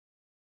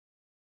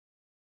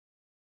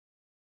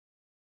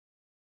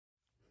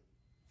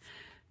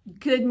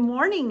Good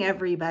morning,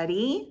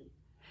 everybody.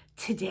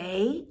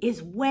 Today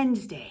is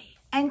Wednesday,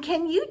 and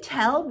can you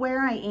tell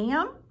where I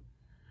am?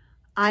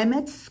 I'm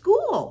at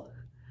school.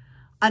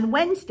 On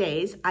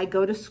Wednesdays, I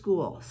go to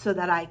school so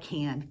that I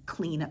can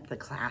clean up the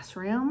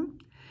classroom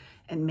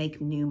and make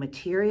new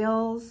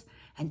materials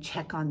and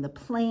check on the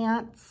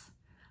plants.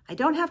 I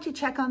don't have to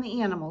check on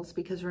the animals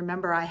because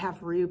remember, I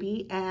have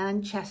Ruby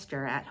and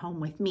Chester at home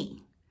with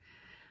me.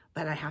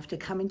 But I have to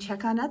come and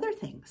check on other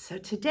things. So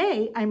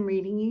today I'm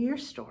reading you your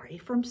story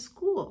from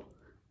school.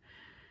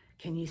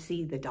 Can you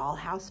see the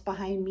dollhouse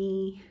behind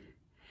me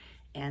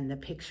and the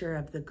picture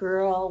of the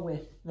girl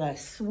with the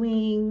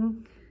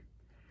swing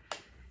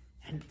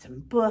and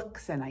some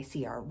books, and I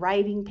see our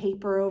writing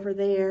paper over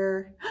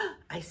there.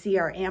 I see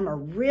our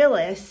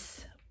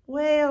amaryllis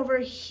way over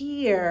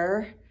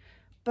here,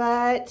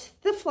 but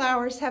the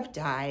flowers have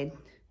died.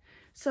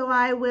 So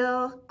I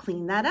will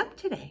clean that up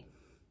today.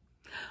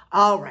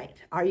 All right,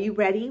 are you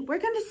ready? We're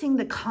going to sing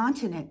the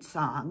continent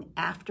song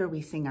after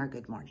we sing our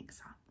good morning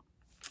song.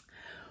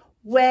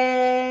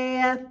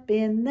 Way up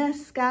in the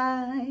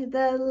sky,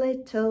 the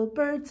little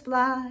birds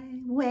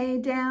fly. Way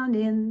down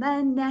in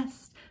the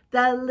nest,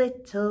 the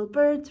little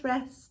birds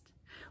rest.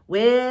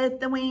 With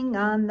the wing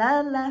on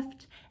the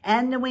left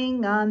and the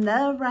wing on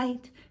the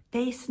right,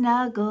 they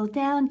snuggle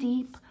down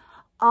deep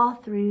all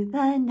through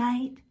the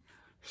night.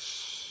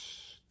 Shh.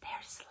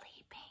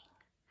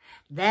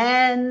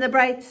 Then the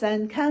bright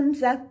sun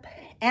comes up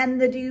and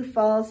the dew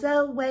falls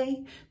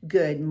away.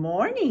 Good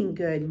morning,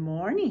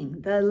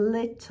 the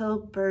little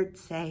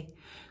birds say.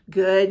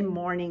 Good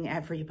morning,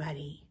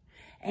 everybody.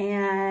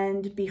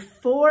 And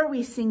before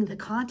we sing the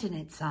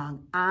continent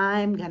song,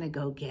 I'm gonna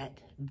go get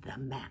the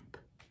map.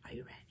 Are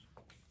you ready?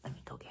 Let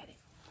me go get it.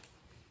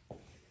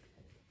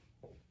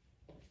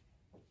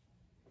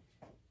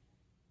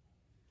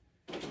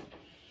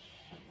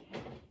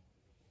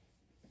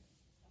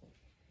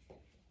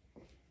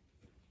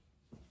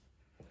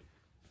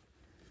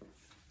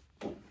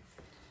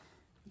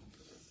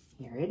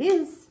 Here it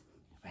is.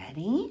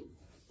 Ready?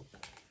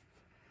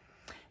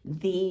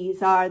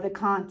 These are the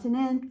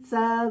continents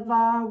of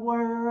our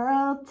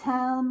world.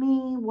 Tell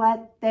me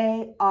what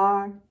they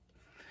are.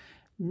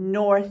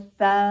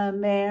 North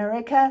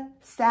America,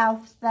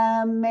 South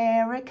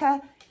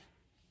America,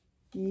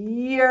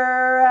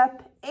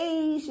 Europe,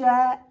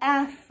 Asia,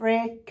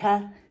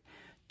 Africa.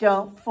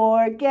 Don't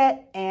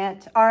forget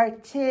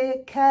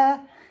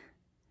Antarctica.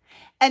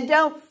 And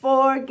don't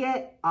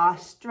forget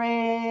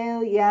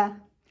Australia.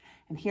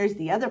 And here's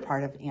the other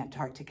part of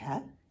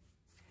Antarctica.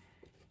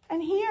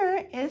 And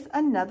here is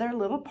another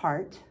little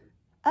part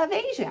of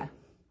Asia.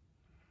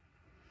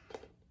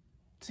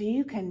 So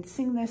you can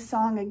sing this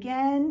song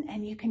again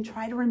and you can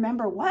try to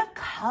remember what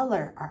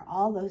color are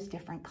all those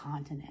different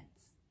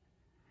continents.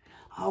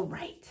 All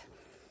right.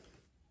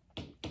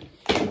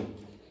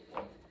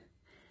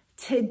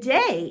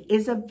 Today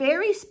is a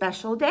very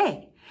special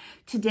day.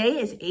 Today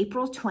is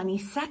April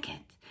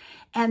 22nd,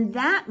 and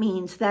that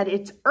means that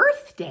it's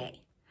Earth Day,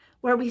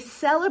 where we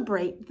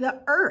celebrate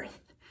the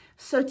earth.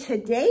 So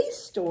today's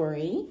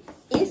story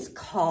is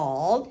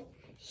called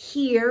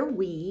Here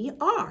We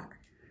Are.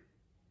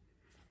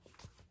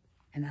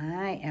 And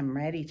I am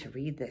ready to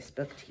read this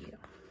book to you.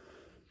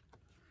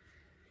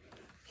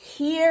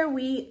 Here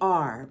We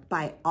Are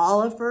by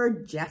Oliver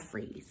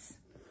Jeffries.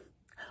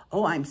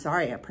 Oh, I'm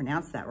sorry, I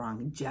pronounced that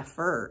wrong.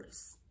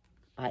 Jeffers,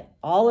 by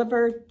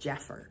Oliver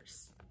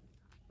Jeffers.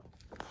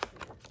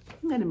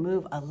 I'm going to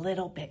move a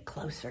little bit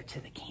closer to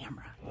the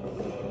camera.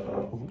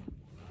 Ooh.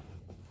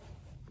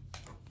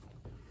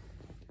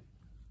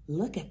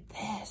 Look at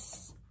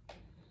this.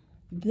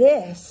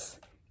 This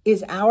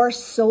is our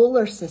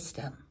solar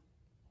system,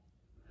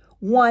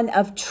 one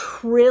of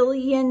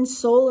trillion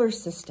solar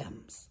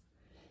systems.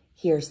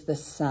 Here's the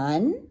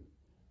sun,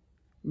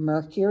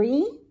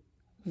 Mercury,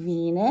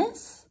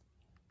 Venus,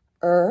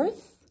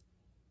 Earth,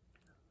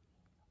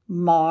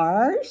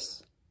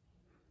 Mars,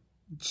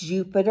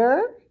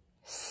 Jupiter,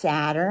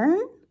 Saturn,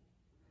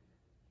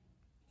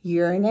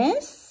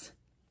 Uranus,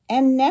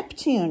 and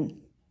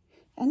Neptune.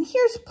 And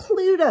here's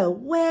Pluto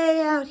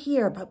way out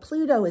here, but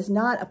Pluto is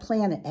not a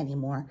planet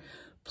anymore.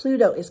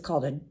 Pluto is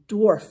called a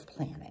dwarf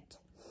planet.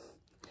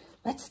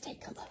 Let's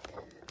take a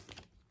look.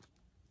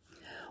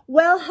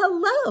 Well,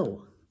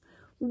 hello.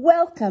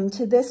 Welcome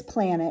to this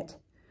planet.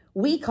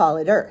 We call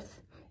it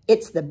Earth.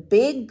 It's the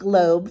big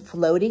globe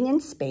floating in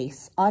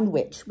space on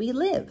which we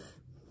live.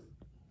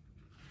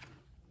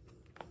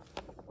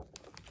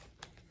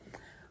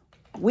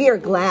 We are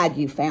glad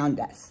you found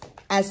us,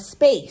 as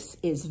space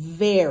is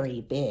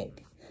very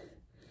big.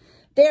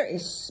 There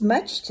is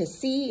much to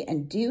see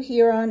and do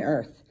here on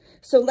Earth,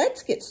 so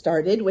let's get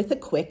started with a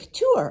quick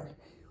tour.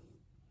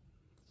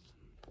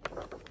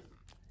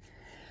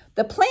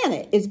 The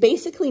planet is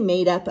basically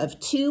made up of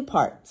two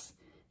parts,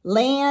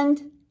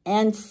 land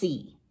and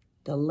sea.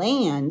 The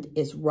land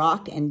is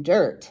rock and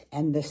dirt,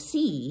 and the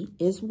sea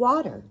is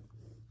water.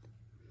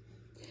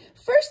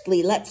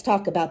 Firstly, let's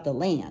talk about the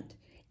land.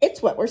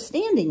 It's what we're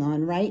standing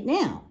on right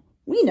now.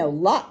 We know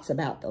lots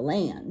about the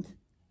land.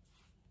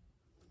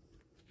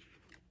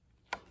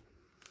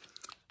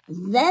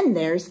 Then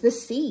there's the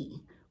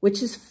sea,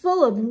 which is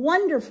full of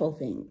wonderful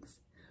things.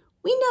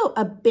 We know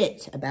a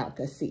bit about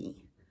the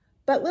sea,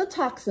 but we'll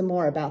talk some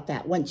more about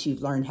that once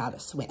you've learned how to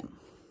swim.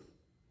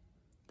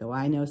 Though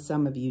I know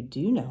some of you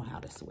do know how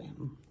to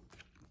swim.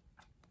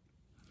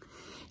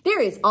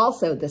 There is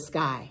also the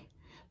sky,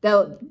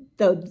 though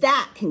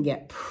that can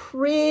get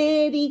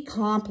pretty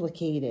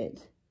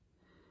complicated.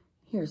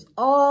 Here's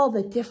all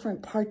the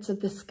different parts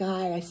of the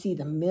sky. I see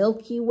the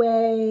Milky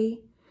Way.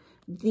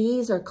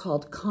 These are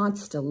called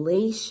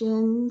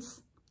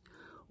constellations.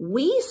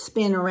 We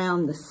spin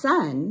around the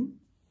sun,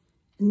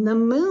 and the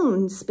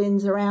moon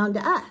spins around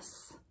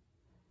us.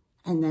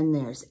 And then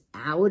there's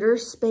outer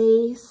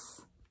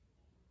space,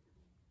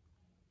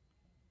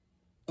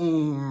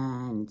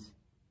 and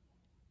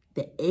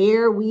the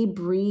air we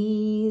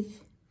breathe,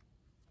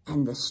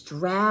 and the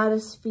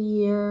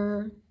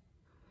stratosphere.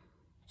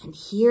 And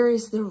here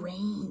is the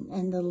rain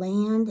and the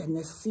land and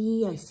the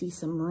sea. I see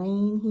some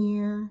rain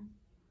here.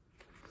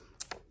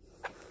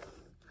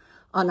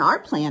 On our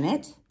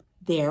planet,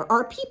 there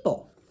are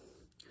people.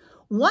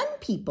 One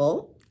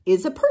people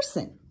is a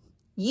person.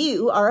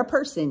 You are a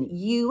person.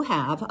 You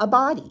have a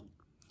body.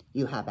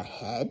 You have a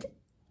head,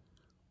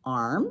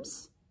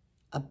 arms,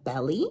 a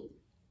belly,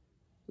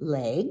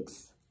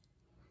 legs.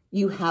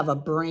 You have a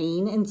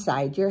brain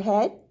inside your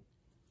head,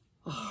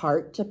 a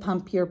heart to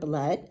pump your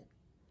blood,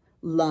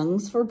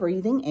 lungs for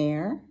breathing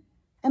air,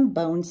 and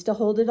bones to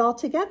hold it all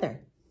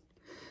together.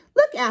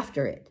 Look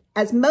after it,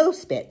 as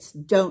most bits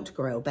don't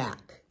grow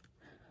back,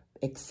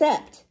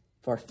 except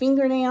for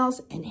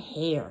fingernails and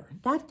hair.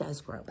 That does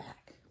grow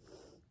back.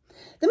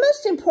 The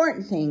most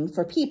important thing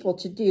for people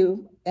to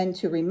do and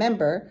to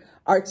remember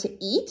are to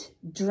eat,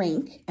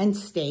 drink, and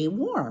stay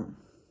warm.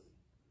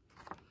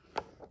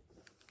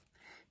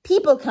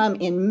 People come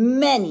in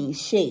many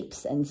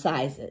shapes and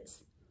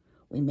sizes.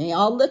 We may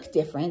all look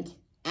different,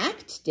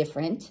 act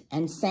different,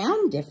 and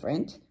sound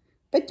different,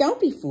 but don't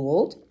be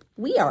fooled.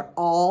 We are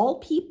all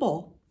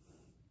people.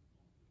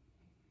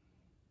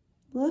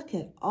 Look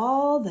at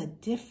all the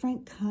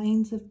different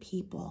kinds of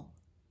people.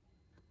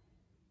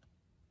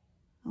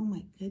 Oh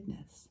my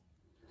goodness.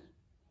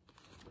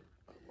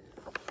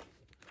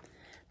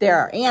 There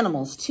are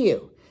animals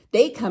too.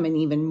 They come in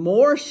even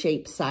more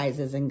shapes,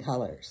 sizes, and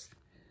colors.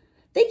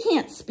 They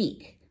can't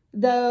speak,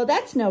 though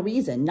that's no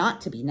reason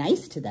not to be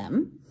nice to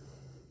them.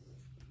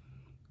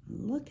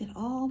 Look at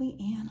all the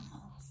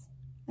animals.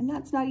 And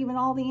that's not even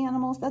all the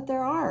animals that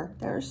there are.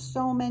 There are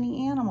so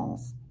many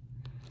animals.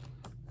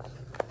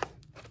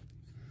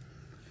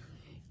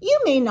 You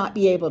may not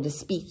be able to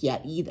speak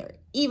yet either,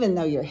 even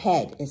though your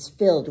head is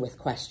filled with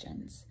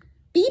questions.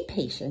 Be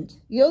patient.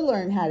 You'll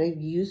learn how to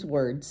use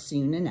words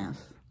soon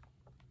enough.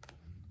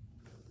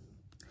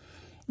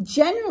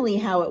 Generally,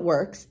 how it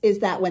works is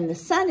that when the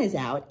sun is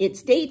out,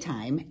 it's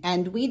daytime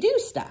and we do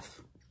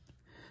stuff.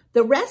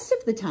 The rest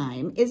of the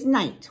time is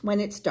night when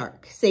it's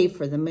dark, save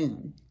for the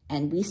moon,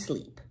 and we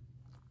sleep.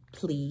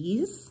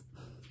 Please?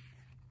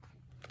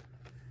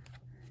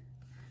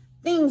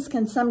 Things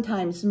can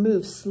sometimes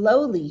move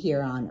slowly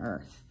here on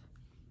Earth.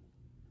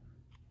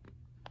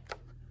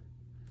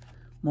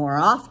 More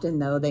often,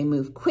 though, they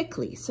move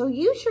quickly, so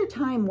use your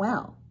time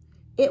well.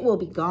 It will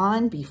be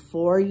gone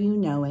before you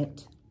know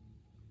it.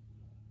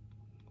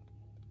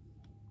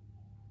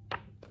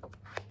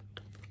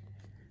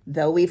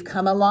 Though we've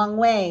come a long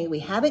way, we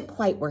haven't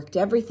quite worked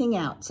everything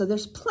out, so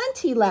there's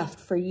plenty left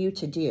for you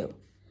to do.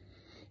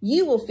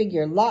 You will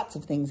figure lots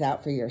of things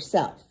out for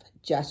yourself.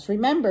 Just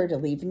remember to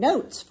leave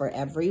notes for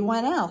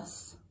everyone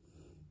else.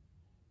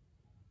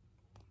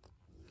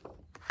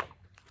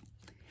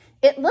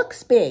 It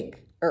looks big,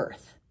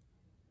 Earth,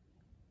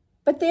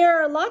 but there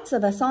are lots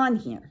of us on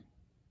here.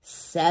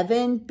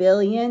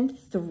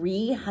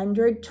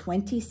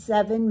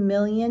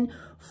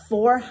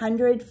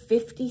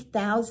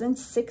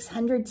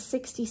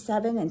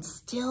 7,327,450,667 and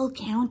still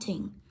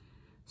counting.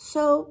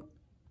 So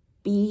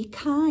be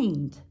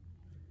kind.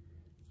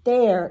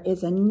 There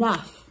is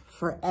enough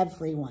for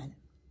everyone.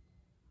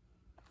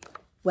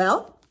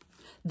 Well,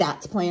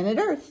 that's planet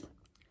Earth.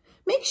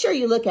 Make sure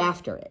you look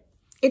after it.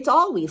 It's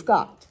all we've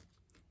got.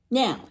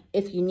 Now,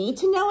 if you need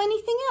to know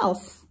anything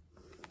else,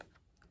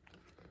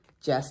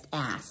 just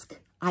ask.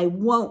 I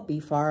won't be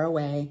far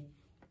away.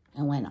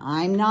 And when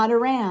I'm not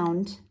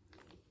around,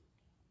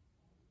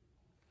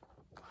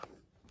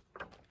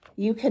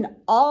 you can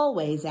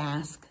always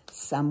ask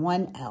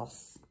someone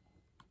else.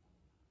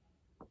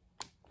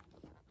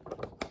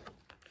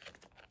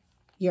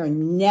 You're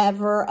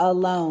never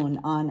alone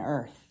on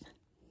Earth.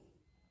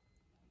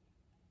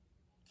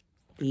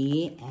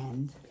 The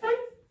end.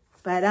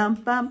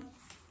 Ba-dum-bum.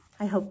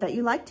 I hope that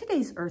you liked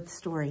today's Earth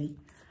story.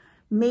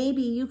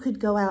 Maybe you could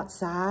go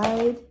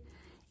outside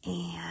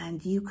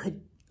and you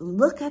could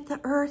look at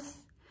the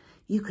Earth.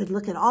 You could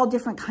look at all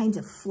different kinds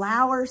of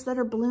flowers that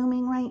are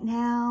blooming right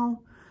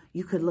now.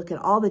 You could look at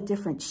all the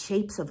different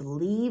shapes of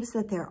leaves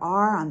that there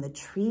are on the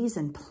trees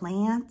and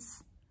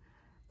plants.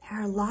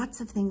 There are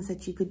lots of things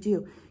that you could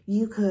do.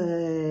 You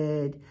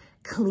could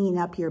clean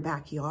up your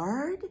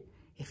backyard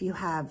If you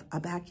have a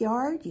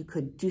backyard, you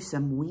could do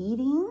some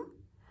weeding.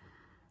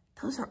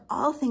 Those are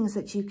all things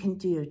that you can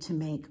do to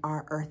make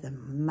our earth a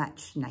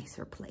much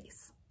nicer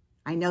place.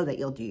 I know that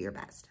you'll do your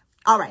best.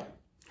 All right,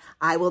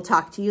 I will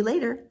talk to you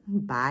later.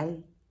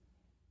 Bye.